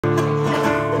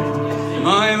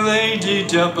Lady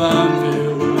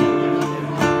D'Abanville,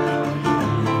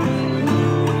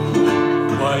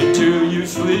 why do you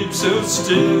sleep so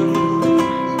still?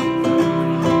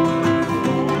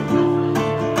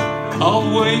 I'll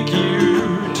wake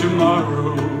you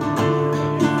tomorrow,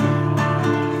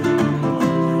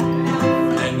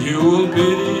 and you will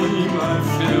be my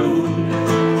fill.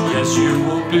 Yes, you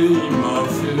will be my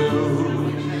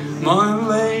fill, my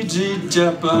Lady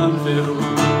D'Abanville.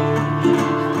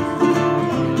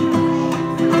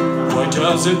 Why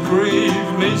does it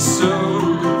grieve me so?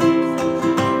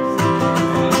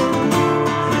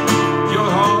 Your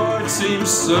heart seems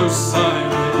so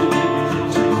silent.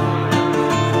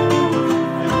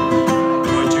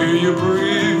 Why do you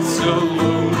breathe so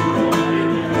low?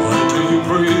 Why do you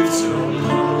breathe so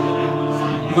low,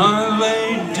 my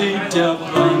Lady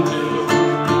D'Abanville?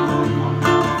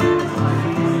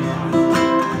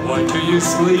 Why do you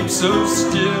sleep so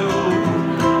still?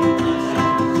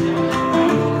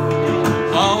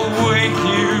 I'll wake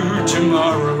you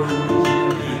tomorrow,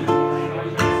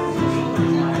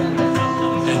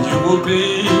 and you will be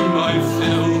my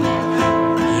fill.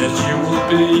 Yes, you will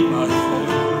be my fill,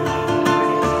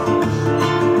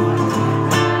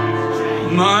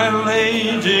 my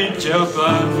Lady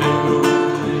D'Abanville.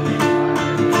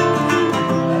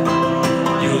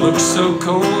 You look so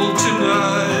cold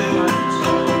tonight.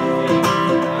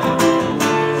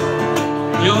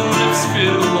 Your lips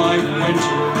feel like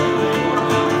winter.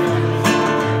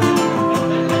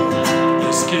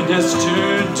 Your skin has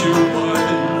turned to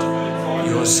white.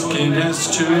 Your skin has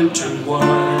turned to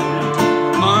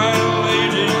white, my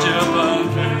Lady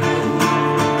D'Abanville.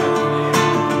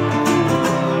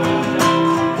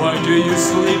 Why do you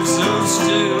sleep so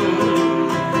still?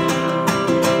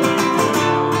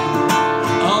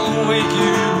 I'll wake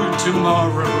you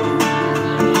tomorrow.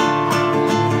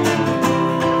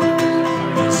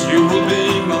 Yes, you will be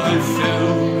my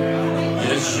fill.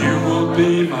 Yes, you will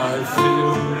be my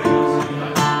fill,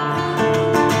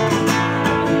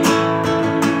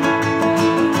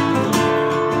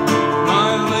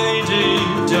 my Lady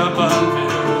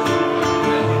D'Abanville.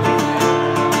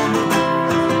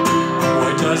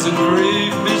 Why does it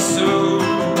grieve me so?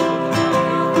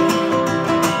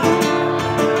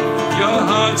 Your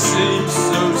heart seems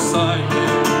so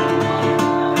silent.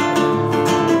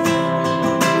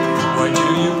 Why do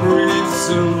you breathe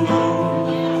so low?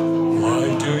 Why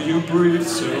do you breathe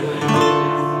so low?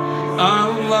 I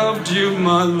loved you,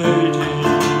 my lady,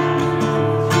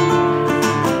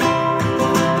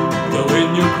 though in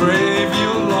your grave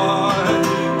you lie.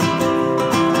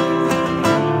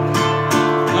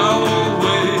 I'll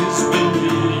always be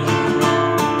near.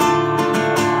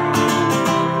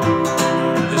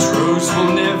 This rose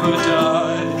will never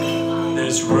die.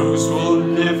 This rose will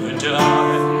never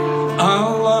die. I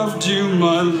loved you,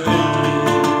 my lady,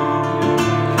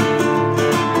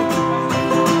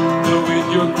 though in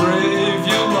your grave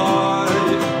you lie.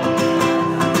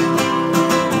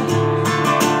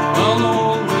 I'll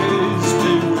always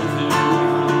be with you.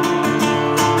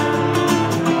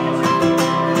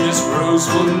 This rose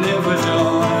will never